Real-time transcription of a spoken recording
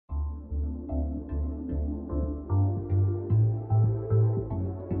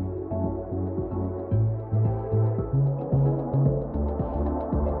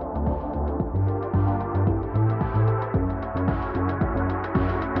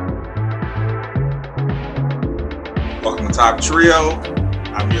Welcome to Top Trio.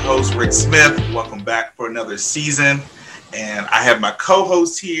 I'm your host, Rick Smith. Welcome back for another season. And I have my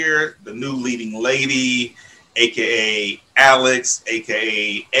co-host here, the new leading lady, a.k.a. Alex,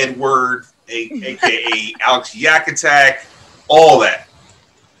 a.k.a. Edward, a.k.a. Alex Yak Attack, all that.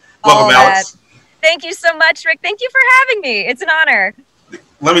 Welcome, Alex. Thank you so much, Rick. Thank you for having me. It's an honor.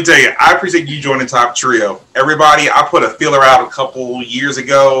 Let me tell you, I appreciate you joining Top Trio. Everybody, I put a feeler out a couple years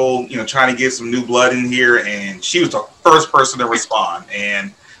ago, trying to get some new blood in here, and she was the first person to respond.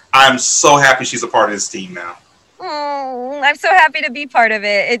 And I'm so happy she's a part of this team now. I'm so happy to be part of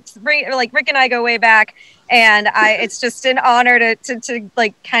it. It's like Rick and I go way back, and it's just an honor to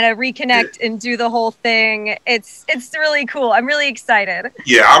like kind of reconnect and do the whole thing. It's really cool. I'm really excited.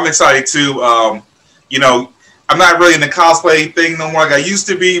 Yeah, I'm excited too. I'm not really in the cosplay thing no more like I used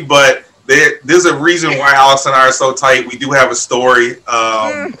to be, but there's a reason why Alex and I are so tight. We do have a story.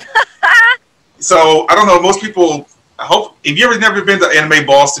 So I don't know. Most people, I hope, if you've never been to Anime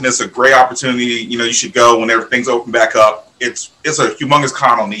Boston, it's a great opportunity. You should go whenever things open back up. It's a humongous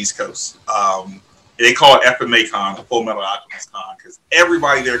con on the East Coast. They call it FMA Con, the Full Metal Alchemist Con, because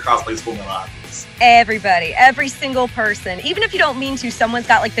everybody there cosplays Full Metal Alchemist. Everybody, every single person, even if you don't mean to, someone's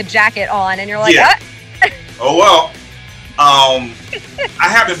got like the jacket on, and you're like, yeah. Oh, well, I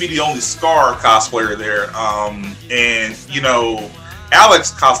happen to be the only Scar cosplayer there.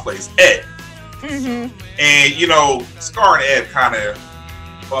 Alex cosplays Ed. Mm-hmm. And, Scar and Ed kind of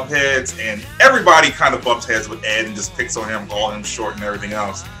bump heads, and everybody kind of bumps heads with Ed and just picks on him, calling him short and everything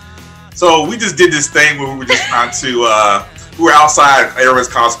else. So we just did this thing where we were just trying to, we were outside, everyone's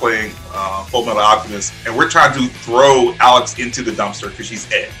cosplaying Full Metal Alchemist, and we're trying to throw Alex into the dumpster because she's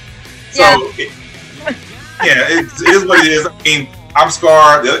Ed. So, yeah, it is what it is. I mean, I'm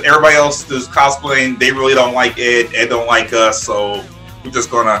Scar. Everybody else is cosplaying. They really don't like Ed. Ed don't like us. So we're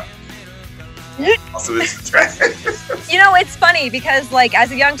just gonna. Also, this is trash. It's funny because, like,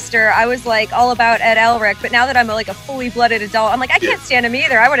 as a youngster, I was like all about Ed Elric, but now that I'm like a fully blooded adult, I'm like, I can't stand him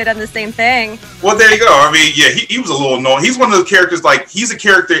either. I would have done the same thing. Well, there you go. I mean, yeah, he was a little annoying. He's one of those characters. Like, he's a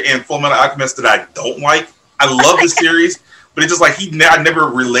character in Full Metal Alchemist that I don't like. I love the series, but it's just like I never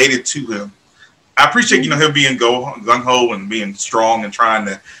related to him. I appreciate, him being gung-ho and being strong and trying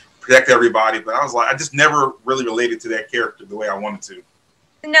to protect everybody, but I was like, I just never really related to that character the way I wanted to.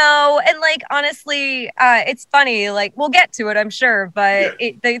 No, and like, honestly, it's funny, like, we'll get to it, I'm sure, but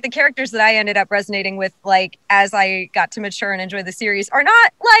the characters that I ended up resonating with, like, as I got to mature and enjoy the series are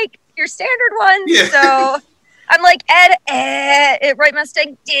not, like, your standard ones, so I'm like, Ed, right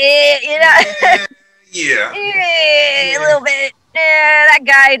Mustang, a little bit. That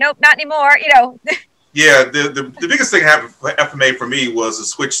guy, nope, not anymore, Yeah, the biggest thing happened for FMA for me was a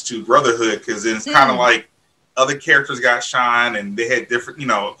switch to Brotherhood, because it's kind of like other characters got shine and they had different,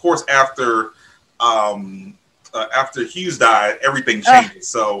 of course, after Hughes died, everything changed.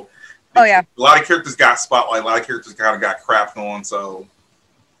 So a lot of characters got spotlight, a lot of characters kind of got crapped on, so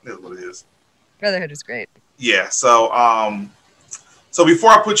that's what it is. Brotherhood is great. Yeah, so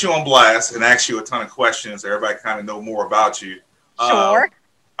before I put you on blast and ask you a ton of questions, everybody kind of know more about you. Sure.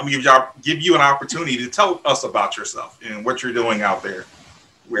 I'm gonna give you an opportunity to tell us about yourself and what you're doing out there,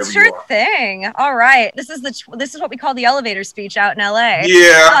 wherever you are. Sure thing. All right. This is what we call the elevator speech out in LA.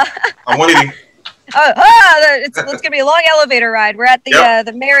 Yeah, I'm waiting. It's gonna be a long elevator ride. We're at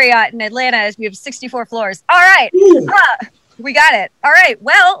the Marriott in Atlanta. We have 64 floors. All right. We got it. All right.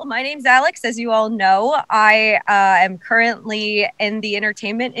 Well, my name's Alex, as you all know. I am currently in the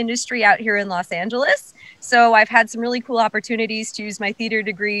entertainment industry out here in Los Angeles. So I've had some really cool opportunities to use my theater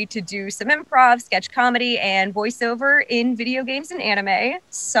degree to do some improv, sketch comedy, and voiceover in video games and anime.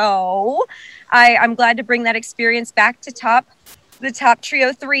 So I'm glad to bring that experience back to the Top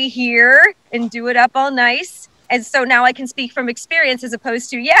Trio 3 here and do it up all nice. And so now I can speak from experience as opposed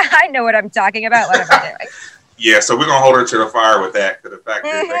to, I know what I'm talking about. What am I doing? Yeah, so we're going to hold her to the fire with that. The fact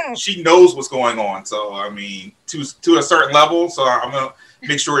that she knows what's going on. So, I mean, to a certain level. So I'm going to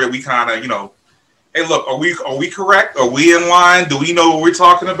make sure that we kind of, hey, look, are we correct? Are we in line? Do we know what we're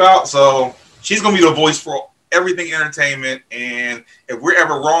talking about? So she's going to be the voice for everything entertainment. And if we're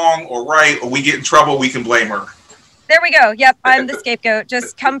ever wrong or right or we get in trouble, we can blame her. There we go. Yep, I'm the scapegoat.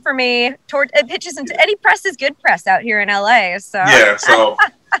 Just come for me. It pitches into any press is good press out here in LA. So yeah, so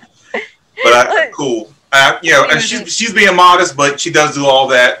but cool. And she's being modest, but she does do all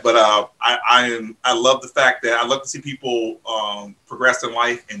that. But I love the fact that I love to see people progress in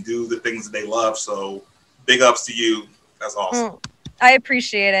life and do the things that they love. So big ups to you. That's awesome. I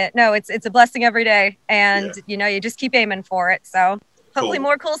appreciate it. No, it's a blessing every day, and you just keep aiming for it. So hopefully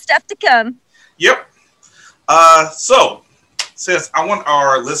more cool stuff to come. Yep. So since I want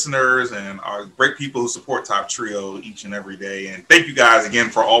our listeners and our great people who support Top Trio each and every day, and thank you guys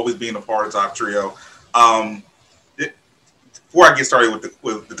again for always being a part of Top Trio. Before I get started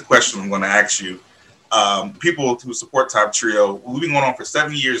with the question I'm going to ask you, people who support Top Trio, we've been going on for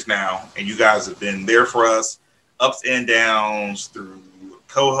 7 years now, and you guys have been there for us, ups and downs, through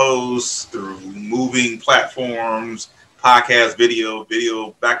co-hosts, through moving platforms, podcast,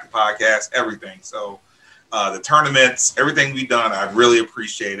 video, back to podcast, everything. So the tournaments, everything we've done, I really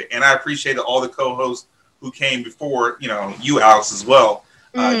appreciate it. And I appreciated all the co-hosts who came before, you, Alex, as well.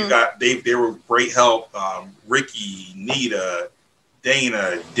 You got they were great help. Ricky, Nita,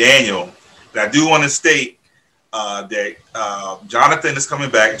 Dana, Daniel. And I do want to state that Jonathan is coming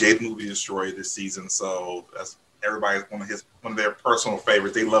back, Jay the Movie Destroyer, this season. So that's everybody's one of their personal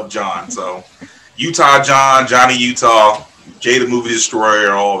favorites. They love John. So Utah John, Johnny Utah, Jay the Movie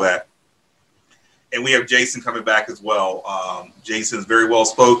Destroyer, all that. And we have Jason coming back as well. Jason's very well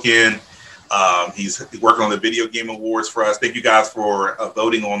spoken. He's working on the Video Game Awards for us. Thank you guys for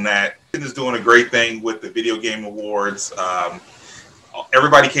voting on that. He's doing a great thing with the Video Game Awards.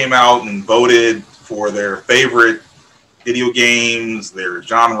 Everybody came out and voted for their favorite video games, their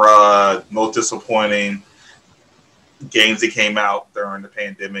genre, most disappointing games that came out during the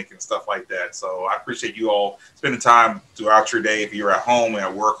pandemic and stuff like that. So I appreciate you all spending time throughout your day, if you're at home,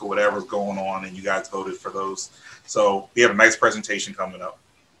 at work, or whatever's going on, and you guys voted for those. So we have a nice presentation coming up.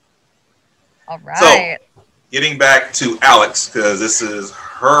 All right. So getting back to Alex, because this is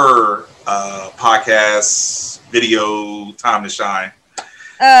her podcast, video time to shine.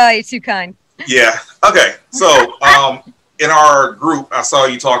 You're too kind. Yeah. Okay. So in our group, I saw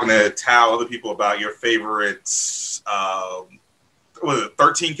you talking to Tal, other people, about your favorites. Was it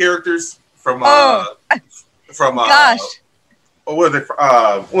 13 characters from gosh. What was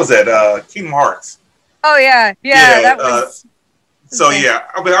that? Kingdom Hearts. Oh yeah. That was. So yeah,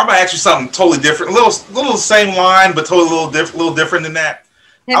 I'm gonna ask you something totally different, a little same line, but totally a little different than that.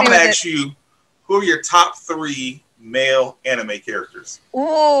 I'm gonna ask you, who are your top 3 male anime characters?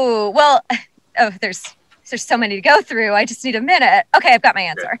 Ooh, well, there's so many to go through. I just need a minute. Okay, I've got my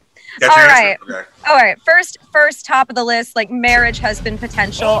answer. Okay. All right. Okay. All right. First top of the list, like marriage husband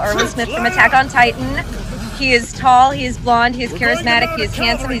potential. Erwin Smith from Attack on Titan. He is tall, he is blonde, he is charismatic, he is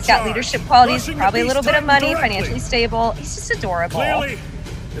handsome, he's got leadership qualities, probably a little bit of money, financially stable. He's just adorable. Clearly,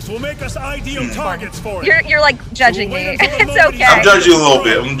 this will make us ideal targets for you. You're like judging me. It's okay. I'm judging you a little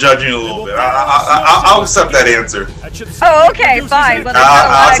bit. I'll accept that answer. Oh, okay, fine.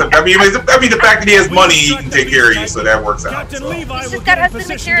 I'll accept. I mean, the fact that he has money, he can take care of you, so that works out. So. He's just got husband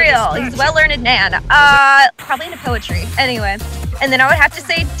material. He's a well-learned man. Probably into poetry. Anyway. And then I would have to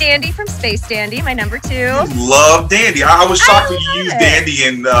say Dandy from Space Dandy, my number 2. Love Dandy. I was shocked when you used Dandy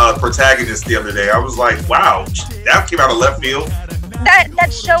in Protagonist the other day. I was like, wow, that came out of left field.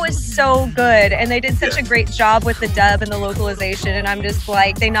 That show is so good, and they did such a great job with the dub and the localization, and I'm just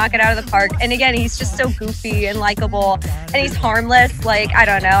like, they knock it out of the park. And again, he's just so goofy and likable, and he's harmless. Like, I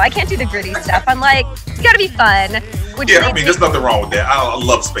don't know, I can't do the gritty stuff. I'm like, it's gotta be fun. There's nothing wrong with that. I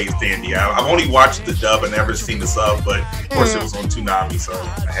love Space Dandy. I've only watched the dub and never seen the sub, but of course it was on Toonami, so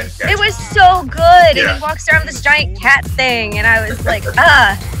I had to catch it. It was so good, and he walks around with this giant cat thing, and I was like,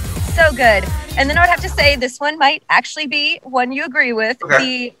 so good. And then I would have to say this one might actually be one you agree with,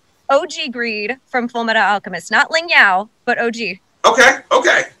 the OG Greed from Fullmetal Alchemist. Not Ling Yao, but OG. Okay.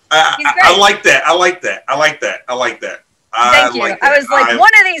 I like that. Thank you. I was like,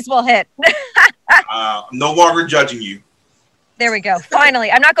 one of these will hit. No longer judging you. There we go. Finally.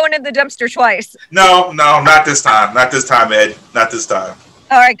 I'm not going into the dumpster twice. No, not this time. Not this time, Ed. Not this time.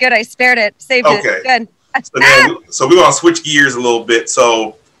 All right, good. I spared it. Saved it. Good. So we're going to switch gears a little bit.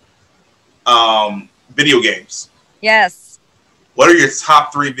 So, video games. Yes. What are your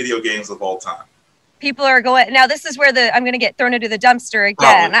top 3 video games of all time? People are going now. This is where I'm going to get thrown into the dumpster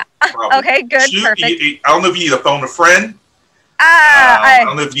again. Probably. Okay, good, perfect. I don't know if you need to phone a friend. I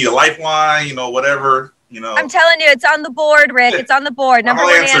don't know if you need a lifeline. Whatever. I'm telling you, it's on the board, Rick. It's on the board. Number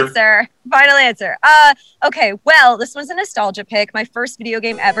 1 answer. Final answer. Okay. Well, this one's a nostalgia pick. My first video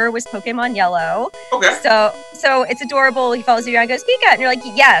game ever was Pokemon Yellow. Okay. So it's adorable. He follows you around and goes, Pika. And you're like,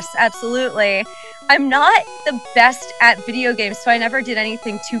 yes, absolutely. I'm not the best at video games, so I never did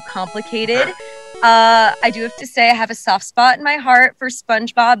anything too complicated. Okay. I do have to say I have a soft spot in my heart for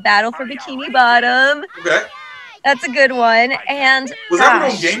SpongeBob Battle for Bikini Bottom. Okay. That's a good one. And was that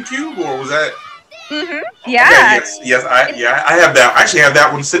on GameCube or was that? Mm-hmm. Yeah. Okay, yes. I have that. I actually have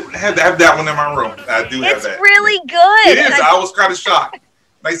that one. I have that one in my room. I do have that. It's really good. It is. I was kind of shocked.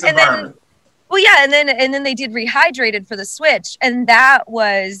 Nice environment. And then they did Rehydrated for the Switch, and that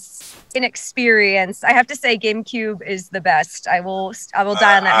was inexperienced, I have to say GameCube is the best. I will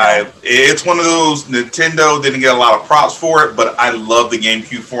die on that hill. It's one of those, Nintendo didn't get a lot of props for it, but I love the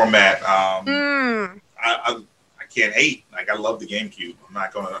GameCube format. I can't hate. Like, I love the GameCube. I'm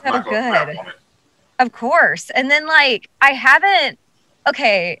not gonna crap on it. Of course. And then like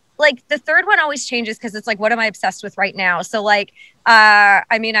like the third one always changes because it's like, what am I obsessed with right now? So like,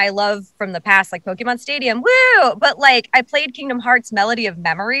 I mean, I love from the past, like Pokemon Stadium, woo! But like, I played Kingdom Hearts Melody of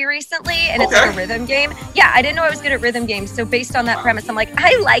Memory recently, and it's like a rhythm game. Yeah, I didn't know I was good at rhythm games. So based on that premise, I'm like,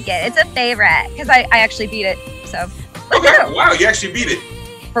 I like it. It's a favorite because I actually beat it. So. Wow, you actually beat it.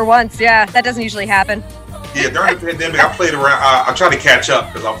 For once, yeah. That doesn't usually happen. Yeah, during the pandemic, I played around. I tried to catch up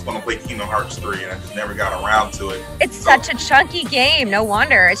because I was going to play Kingdom Hearts 3, and I just never got around to it. It's such a chunky game. No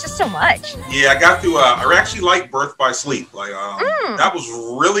wonder. It's just so much. Yeah, I got through. I actually liked Birth by Sleep. Like, that was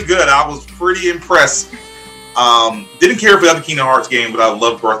really good. I was pretty impressed. Didn't care for the other Kingdom Hearts game, but I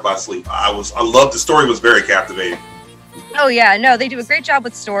loved Birth by Sleep. I loved the story. Was very captivating. Oh yeah, no, they do a great job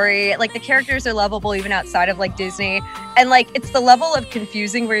with story. Like the characters are lovable even outside of like Disney. And like it's the level of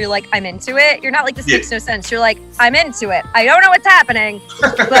confusing where you're like, I'm into it. You're not like, this makes no sense. You're like, I'm into it. I don't know what's happening,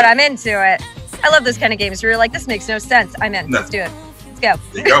 but I'm into it. I love those kind of games where you're like, this makes no sense. I'm in. Let's do it. Let's go.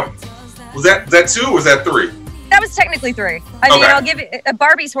 There you go. Was that 2 or was that 3? That was technically 3. I mean, I'll give it.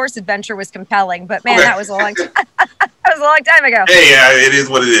 Barbie's Horse Adventure was compelling, but man, that was a long time. That was a long time ago. Hey, yeah, it is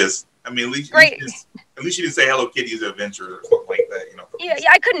what it is. I mean, at least you didn't say Hello Kitty's Adventure or something like that, you know. Yeah,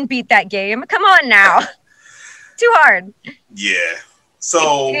 I couldn't beat that game. Come on now. Too hard. Yeah.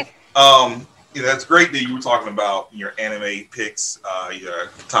 So, that's great that you were talking about your anime picks, your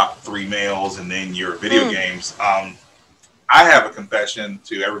top 3 males, and then your video games. I have a confession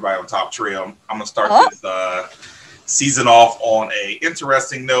to everybody on Top Trail. I'm going to start this season off on a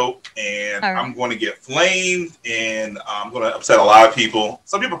interesting note, and I'm going to get flamed, and I'm going to upset a lot of people.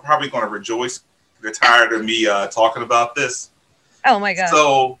 Some people are probably going to rejoice. They're tired of me talking about this. Oh my god!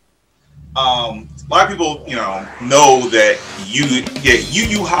 So, a lot of people, know that Yu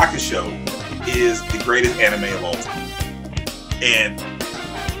Yu Hakusho is the greatest anime of all time, and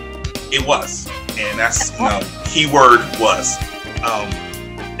it was, and that's keyword was.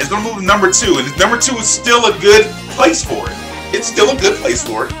 It's going to move to number 2, and number 2 is still a good place for it. It's still a good place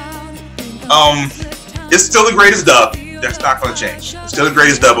for it. It's still the greatest dub. That's not going to change. It's still the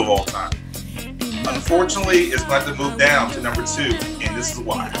greatest dub of all time. Unfortunately, it's going to have to move down to number 2, and this is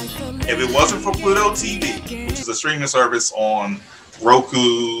why. If it wasn't for Pluto TV, which is a streaming service on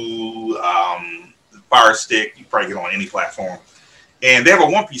Roku, Fire Stick, you probably get on any platform, and they have a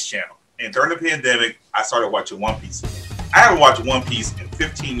One Piece channel. And during the pandemic, I started watching One Piece. I haven't watched One Piece in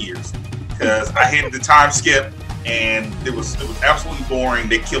 15 years because I hated the time skip, and it was absolutely boring.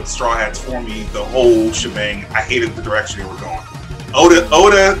 They killed the Straw Hats for me, the whole shebang. I hated the direction they were going. Oda,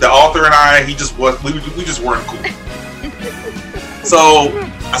 the author, and I, we just weren't cool. So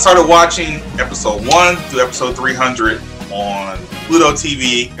I started watching episode 1 through episode 300 on Pluto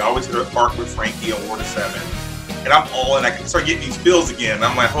TV. I always go to the park with Frankie on Water 7, and I'm all in. I can start getting these feels again.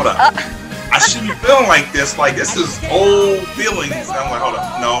 I'm like, hold up. I shouldn't be feeling like this. Like, this is old feelings. And I'm like, hold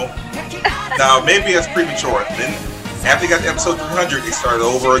up. No, maybe that's premature. Then after they got to episode 300, they started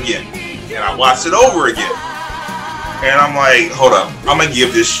over again. And I watched it over again. And I'm like, hold up. I'm going to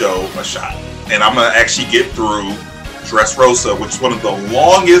give this show a shot. And I'm going to actually get through Dressrosa, which is one of the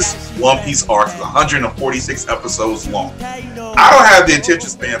longest One Piece arcs. It's 146 episodes long. I don't have the attention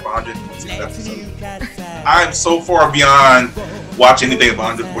span for 146 episodes. I'm so far beyond watch anything of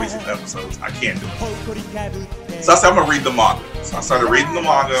 146 episodes. I can't do it. So I said, I'm going to read the manga. So I started reading the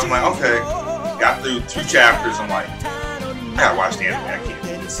manga. I'm like, okay. Got through 2 chapters. I'm like, I got to watch the anime. I can't do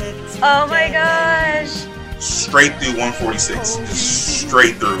this. Oh my gosh. Straight through 146. Just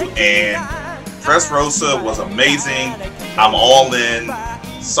straight through. And Dressrosa was amazing. I'm all in.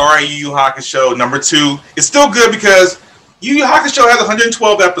 Sorry, Yu Yu Hakusho. Number 2. It's still good because Yu Yu Hakusho has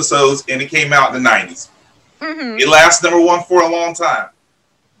 112 episodes and it came out in the 90s. Mm-hmm. It lasts number 1 for a long time.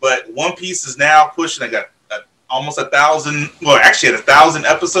 But One Piece is now pushing. I got almost 1,000. Well, actually, at 1,000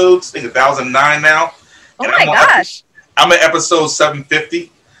 episodes. I think 1,009 now. Oh my gosh! I'm at episode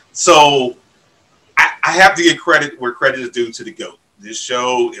 750. So I have to give credit where credit is due to the GOAT. This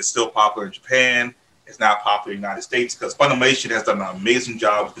show is still popular in Japan. It's not popular in the United States because Funimation has done an amazing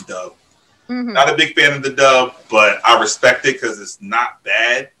job with the dub. Mm-hmm. Not a big fan of the dub, but I respect it because it's not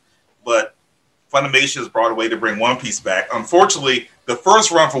bad. But Funimation has brought a way to bring One Piece back. Unfortunately, the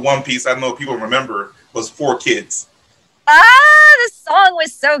first run for One Piece, I don't know if people remember, was 4 Kids. The song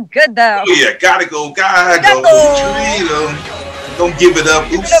was so good, though. Oh, yeah, gotta go, treat them. Don't give it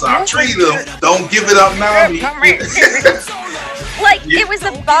up, oops, I treat them. Don't give it up now. Like, it was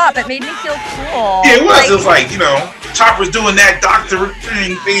a bop. It made me feel cool. Yeah, it was. It was like, you know, Chopper's doing that doctor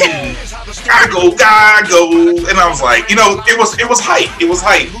thing. Gotta go. And I was like, you know, it was hype. It was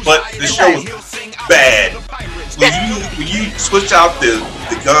hype. But the show was bad. When you switch out the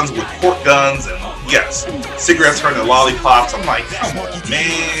guns with cork guns and, yes, cigarettes turning to lollipops, I'm like, come on,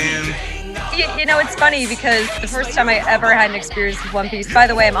 man. You know, it's funny because the first time I ever had an experience with One Piece, by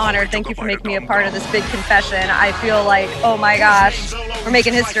the way, I'm honored. Thank you for making me a part of this big confession. I feel like, oh my gosh, we're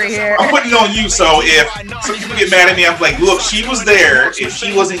making history here. I'm putting it on you, so if some people get mad at me, I'm like, look, she was there. If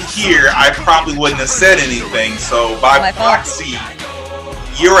she wasn't here, I probably wouldn't have said anything. So by proxy,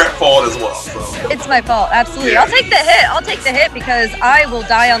 you're at fault as well. So. It's my fault, absolutely. Yeah. I'll take the hit because I will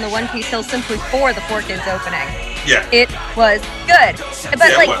die on the One Piece Hill simply for the 4Kids opening. Yeah. It was good. But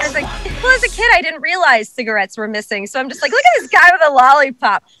as a kid, I didn't realize cigarettes were missing. So I'm just like, look at this guy with a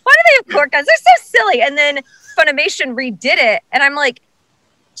lollipop. Why do they have cork guns? They're so silly. And then Funimation redid it. And I'm like,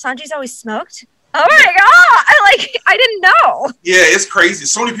 Sanji's always smoked? Oh my God. I didn't know. Yeah, it's crazy.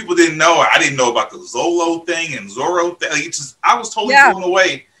 So many people didn't know. I didn't know about the Zolo thing and Zoro thing. I was totally blown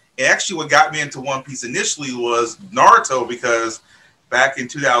away. And actually what got me into One Piece initially was Naruto, because back in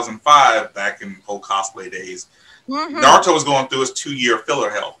 2005, back in whole cosplay days, Naruto was going through his 2-year filler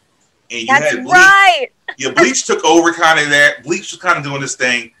hell. And you had Bleach. Right. Yeah, Bleach took over kind of that. Bleach was kind of doing this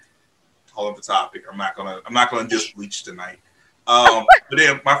thing. Hold up the topic. I'm not gonna diss Bleach tonight. But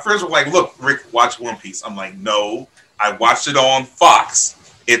then my friends were like, look, Rick, watch One Piece. I'm like, no, I watched it on Fox.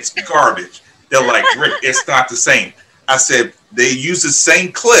 It's garbage. They're like, Rick, it's not the same. I said, they use the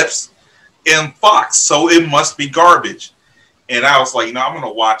same clips in Fox, so it must be garbage. And I was like, no, I'm going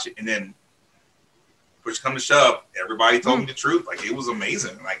to watch it. And then push come to shove, everybody told me the truth. Like, it was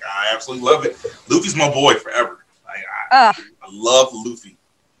amazing. Like, I absolutely love it. Luffy's my boy forever. I love Luffy.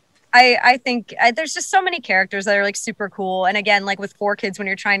 I think there's just so many characters that are like super cool. And again, like with 4Kids, when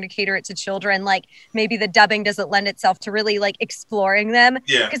you're trying to cater it to children, like maybe the dubbing doesn't lend itself to really like exploring them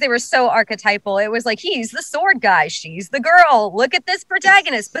because they were so archetypal. It was like, he's the sword guy. She's the girl. Look at this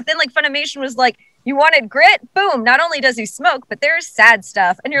protagonist. But then like Funimation was like, you wanted grit? Boom. Not only does he smoke, but there's sad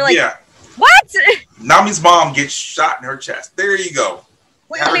stuff. And you're like, what? Nami's mom gets shot in her chest. There you go.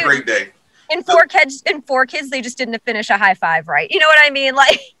 Have a great day. In 4Kids, they just didn't finish a high five right. You know what I mean?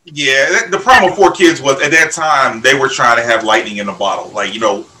 Like, yeah, the problem with 4Kids was at that time they were trying to have lightning in a bottle. Like, you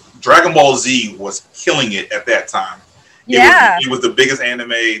know, Dragon Ball Z was killing it at that time. It was the biggest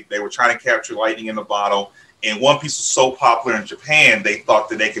anime. They were trying to capture lightning in a bottle. And One Piece was so popular in Japan, they thought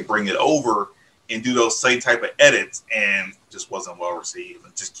that they could bring it over and do those same type of edits, and just wasn't well received.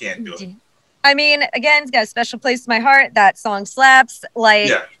 Just can't do it. I mean, again, it's got a special place in my heart. That song slaps.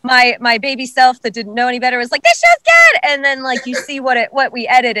 Like my baby self that didn't know any better was like, "This show's good," and then like you see what we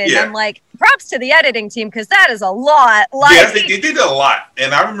edited. And I'm like, props to the editing team because that is a lot. Like, they did a lot.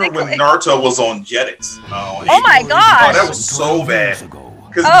 And I remember when Naruto was on Jetix. Oh my gosh, that was so bad.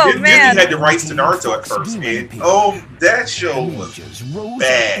 Because Disney had the rights to Naruto at first, and that show was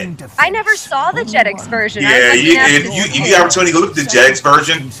bad. I never saw the Jetix version. Yeah, you get the opportunity to look at the Jetix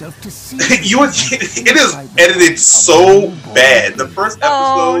version. It is edited so bad. The first episode.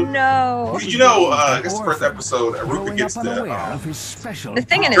 Oh no! You know, I guess the first episode, Ruka gets the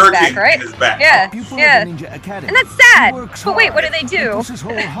thing in his back, right? In his back. Yeah. And that's sad. But wait, what do they do?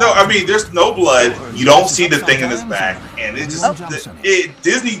 No, I mean, there's no blood. You don't see the thing in his back, and it just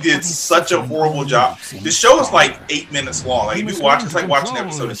Disney did such a horrible job. The show is like 8 minutes long. Like, if you watch, it's like watching an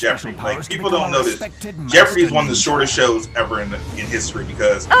episode of Jeopardy. Like, people don't know this. Jeopardy is one of the shortest shows ever in history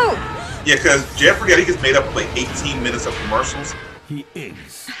because because Jeopardy, I think, is made up of like 18 minutes of commercials. He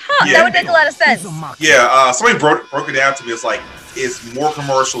is. That would make a lot of sense. Yeah, somebody broke it down to me. It's like, it's more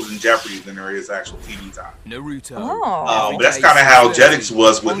commercials in Jeopardy than there is actual TV time. Naruto. Oh. But that's kind of how Jetix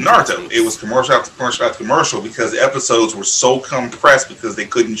was with Naruto. It was commercial after commercial after commercial because the episodes were so compressed because they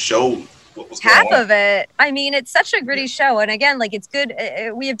couldn't show what was going on. Half of it. I mean, it's such a gritty show. And again, like, it's good.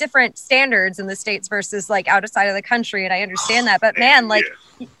 We have different standards in the States versus like outside of the country. And I understand that. But man, like,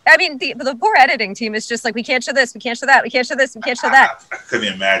 I mean, the poor editing team is just like, we can't show this, we can't show that, we can't show this, we can't show that. I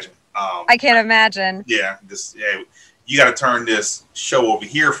couldn't imagine. I can't imagine. Yeah, you got to turn this show over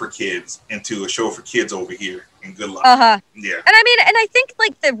here for kids into a show for kids over here, and good luck. Yeah. And I mean, and I think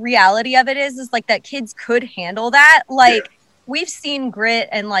like the reality of it is like that kids could handle that. Like we've seen grit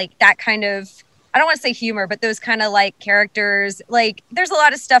and like that kind of, I don't want to say humor, but those kind of like characters. Like there's a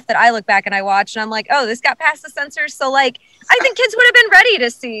lot of stuff that I look back and I watch and I'm like, oh, this got past the censors. So like, I think kids would have been ready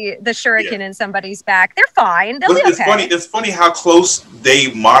to see the shuriken in somebody's back. They're fine. They'll be okay. It's funny how close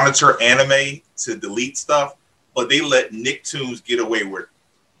they monitor anime to delete stuff, but they let Nicktoons get away with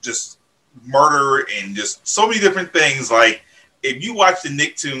just murder and just so many different things. Like, if you watch the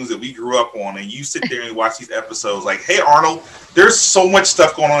Nicktoons that we grew up on and you sit there and watch these episodes like, Hey Arnold, there's so much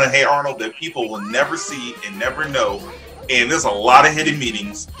stuff going on in Hey Arnold that people will never see and never know. And there's a lot of hidden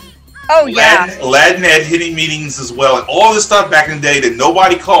meetings. Oh, yeah. Aladdin had hidden meetings as well. And all this stuff back in the day that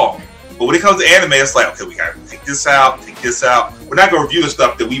nobody called. But when it comes to anime, it's like, okay, we got to take this out, take this out. We're not going to review the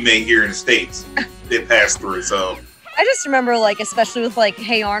stuff that we made here in the States that passed through. So I just remember, like, especially with, like,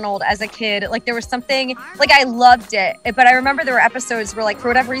 Hey Arnold as a kid, like, there was something, like, I loved it. But I remember there were episodes where, like, for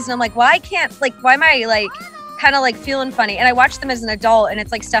whatever reason, I'm like, why am I, like, kind of, like, feeling funny? And I watched them as an adult, and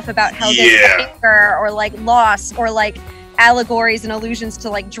it's, like, stuff about Helga's anger or, like, loss or, like, allegories and allusions to,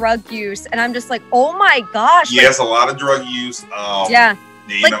 like, drug use. And I'm just like, oh, my gosh. Yes, a lot of drug use. Yeah.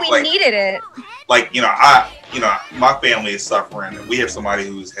 Like, we needed it. Like, my family is suffering. We have somebody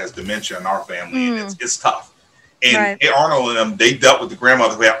who has dementia in our family, and it's tough. And Hey Arnold and them, they dealt with the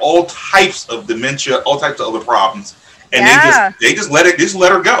grandmother who had all types of dementia, all types of other problems, and they just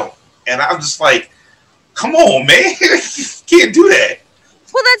let her go. And I'm just like, come on, man, you can't do that.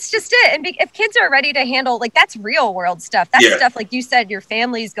 Well, that's just it. And if kids are ready to handle, like, that's real world stuff. That's stuff, like you said, your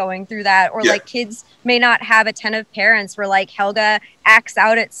family's going through that, or like kids may not have attentive parents where, like, Helga acts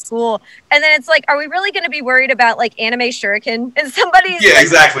out at school, and then it's like, are we really going to be worried about, like, anime shuriken and somebody's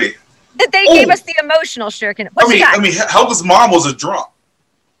exactly. They gave us the emotional shuriken. I mean, Helga's mom was a drunk.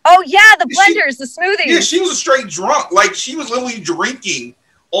 Oh yeah, the blenders, the smoothies. Yeah, she was a straight drunk. Like, she was literally drinking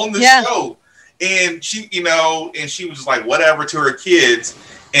on the show, and she was just like whatever to her kids.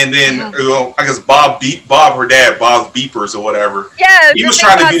 And then I guess Bob, her dad, Bob's beepers or whatever. Yeah, he was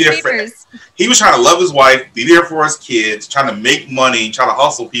trying to be there. He was trying to love his wife, be there for his kids, trying to make money, trying to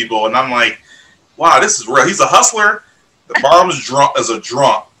hustle people. And I'm like, wow, this is real. He's a hustler. The mom is a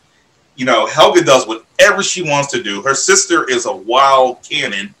drunk. Helga does whatever she wants to do. Her sister is a wild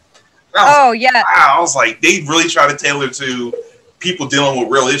cannon. Wow, I was like, they really try to tailor to people dealing with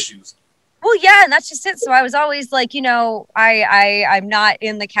real issues. Well, yeah, and that's just it. So I was always like, I'm not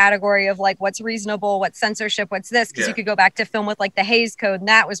in the category of, like, what's reasonable, what's censorship, what's this, because you could go back to film with, like, the Hays Code, and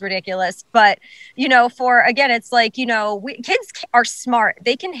that was ridiculous. But, it's like, kids are smart.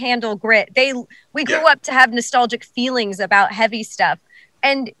 They can handle grit. We grew up to have nostalgic feelings about heavy stuff.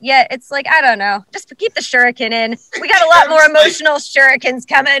 And yet it's like, I don't know, just keep the shuriken in. We got a lot more emotional shurikens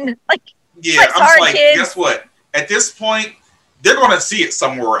coming. Like, I'm like, kids. Guess what? At this point, they're going to see it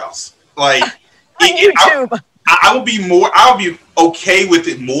somewhere else. Like, on YouTube. I would be okay with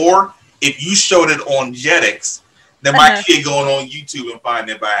it more if you showed it on Jetix than my kid going on YouTube and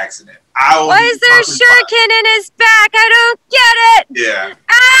finding it by accident. Why is there a shuriken in his back? I don't get it. Yeah.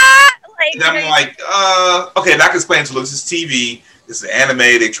 And I'm like, okay, and I can explain to Lucas, it's TV. This is anime.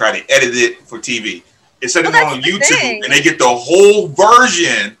 They try to edit it for TV. Instead of going on YouTube, and they get the whole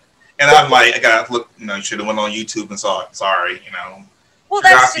version. And I'm like, I gotta look. You should have went on YouTube and saw it. Sorry, Well,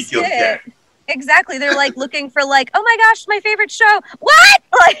 that's just it. Exactly. They're like looking for, like, oh my gosh, my favorite show. What?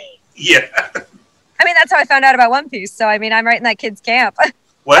 Like, yeah. I mean, that's how I found out about One Piece. So I mean, I'm right in that kid's camp.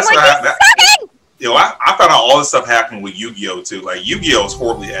 Well, that's I found out all this stuff happened with Yu-Gi-Oh too. Like, Yu-Gi-Oh is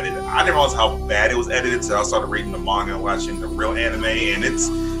horribly edited. I didn't realize how bad it was edited until I started reading the manga and watching the real anime, and it's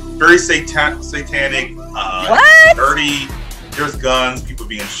very satanic, dirty. There's guns, people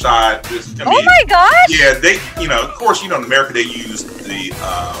being shot. My gosh! Yeah, they, of course, in America they use the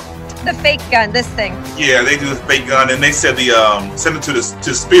fake gun. This thing. Yeah, they do the fake gun, and they said send it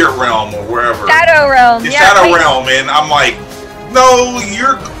to spirit realm or wherever. Shadow realm. Shadow realm, and I'm like, no,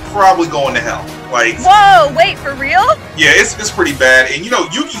 you're probably going to hell. Like, whoa, wait, for real? Yeah, it's pretty bad. And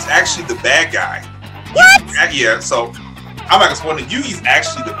Yugi's actually the bad guy. What? Yeah, so I'm not gonna spoil it. Yugi's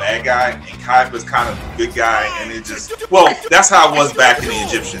actually the bad guy, and Kaiba's kind of the good guy, and that's how it was back in the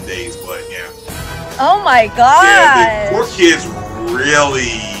Egyptian days, but yeah. Oh my god. Yeah, the poor kids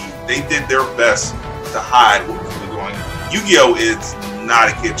really, they did their best to hide what was really going on. Yu-Gi-Oh is not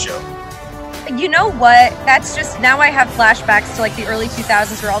a kid show. You know what? That's just, now I have flashbacks to, like, the early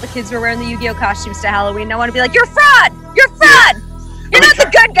 2000s where all the kids were wearing the Yu-Gi-Oh costumes to Halloween. I want to be like, you're fraud! You're fraud! Yeah. You're not the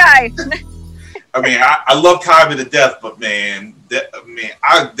good guy! I mean, I love Kaiba to death, but man,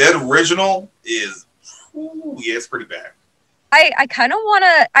 that original is, it's pretty bad. I kind of want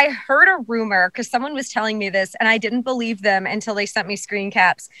to, I heard a rumor, because someone was telling me this, and I didn't believe them until they sent me screen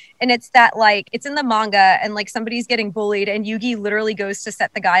caps. And it's that, like, it's in the manga, and, like, somebody's getting bullied, and Yugi literally goes to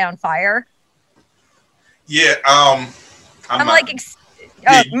set the guy on fire. Yeah, I'm like,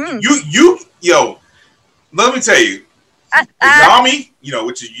 yo, let me tell you, Yami,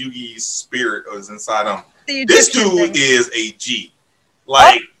 which is Yugi's spirit is inside him. This dude is a G.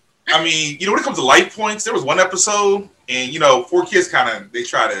 Like, I mean, when it comes to life points, there was one episode, and 4Kids they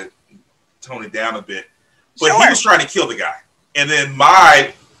try to tone it down a bit, but he was trying to kill the guy. And then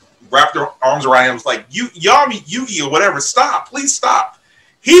Mai wrapped her arms around him, was like, Yami, Yugi, or whatever, stop, please stop.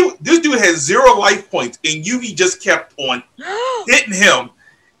 This dude has 0 life points, and Yugi just kept on hitting him.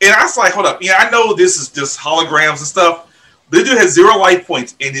 And I was like, hold up, yeah, I know this is just holograms and stuff, but this dude has 0 life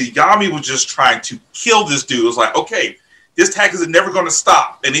points, and Yami was just trying to kill this dude. It was like, okay, this attack is never going to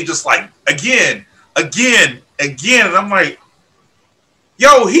stop. And he just like, again. And I'm like,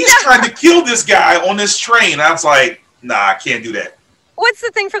 yo, he's trying to kill this guy on this train. I was like, nah, I can't do that. What's the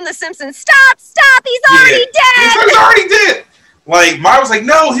thing from The Simpsons? Stop, he's already dead. He's already dead. Like, Mai was like,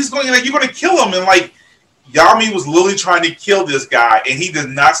 no, he's going, like, you're going to kill him. And like, Yami was literally trying to kill this guy, and he did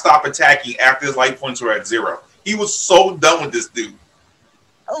not stop attacking after his life points were at 0. He was so done with this dude.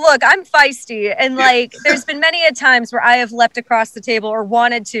 Look, I'm feisty, and like, there's been many a times where I have leapt across the table or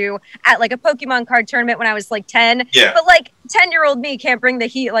wanted to at like a Pokemon card tournament when I was like 10. Yeah. But like 10-year-old me can't bring the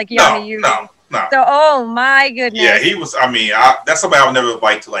heat like Yami Yugi. No. So, oh my goodness. Yeah, he was. I mean, that's somebody I would never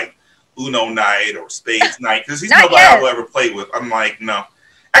invite to like Uno night or Spades night, because he's Not nobody yet. I will ever play with. I'm like, no.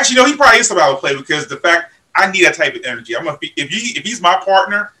 Actually, no, he probably is somebody I would play with, because the fact I need that type of energy. If he's my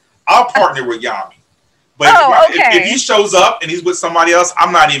partner, I'll partner with Yami. But if he shows up and he's with somebody else,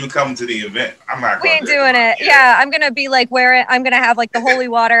 I'm not even coming to the event. I'm not. We ain't doing it. Yeah, I'm gonna be like I'm gonna have like the holy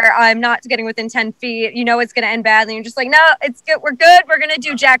water. I'm not getting within 10 feet. You know it's gonna end badly. You're just like, no, it's good. We're good. We're gonna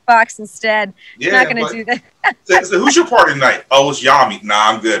do Jackbox instead. Yeah, not gonna do that. So who's your partner tonight? Oh, it's Yami. Nah,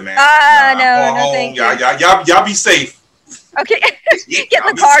 I'm good, man. No, thank you. Y'all be safe. Okay, get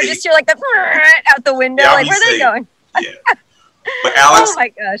in the car. Just hear like the out the window. Like, where are they going? Yeah. But Alex, oh my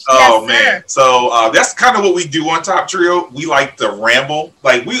gosh! Oh yes, man! Sir. So that's kind of what we do on Top Trio. We like to ramble.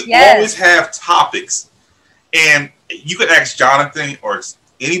 Like we always have topics, and you could ask Jonathan or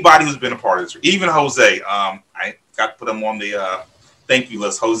anybody who's been a part of this, or even Jose. I got to put him on the thank you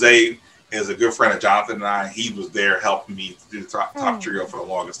list. Jose is a good friend of Jonathan and I. He was there helping me do the top Trio for the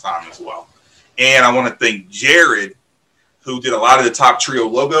longest time as well. And I want to thank Jared, who did a lot of the Top Trio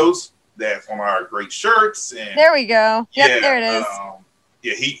logos. That's on our great shirts. And there we go. Yep, there it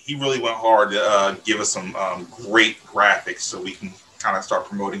is. He really went hard to give us some great graphics so we can kind of start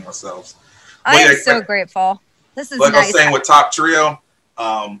promoting ourselves. I am so grateful. This is like nice. I was saying with Top Trio,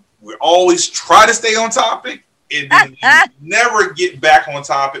 we always try to stay on topic and then never get back on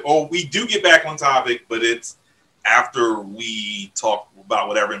topic. Or we do get back on topic, but it's after we talk about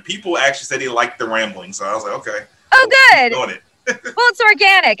whatever. And people actually said they liked the rambling. So I was like, okay. Oh, good. Doing it. Well, it's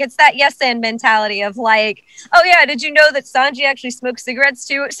organic. It's that yes and mentality of like, oh yeah, did you know that Sanji actually smokes cigarettes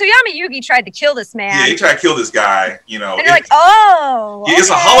too? So Yami Yugi tried to kill this man. Yeah, he tried to kill this guy, you know. And you're like, oh, it's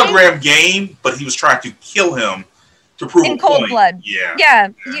a hologram game, but he was trying to kill him to prove in cold blood. Yeah.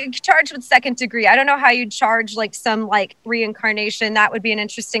 You charged with second degree. I don't know how you'd charge like some like reincarnation. That would be an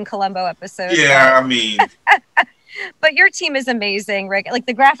interesting Columbo episode. Yeah, I mean. But your team is amazing, Rick. Like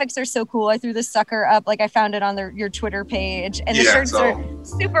the graphics are so cool. I threw the sucker up. Like I found it on your Twitter page, and the shirts are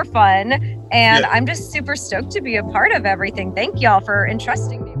super fun. And I'm just super stoked to be a part of everything. Thank y'all for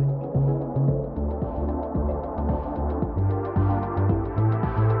entrusting me.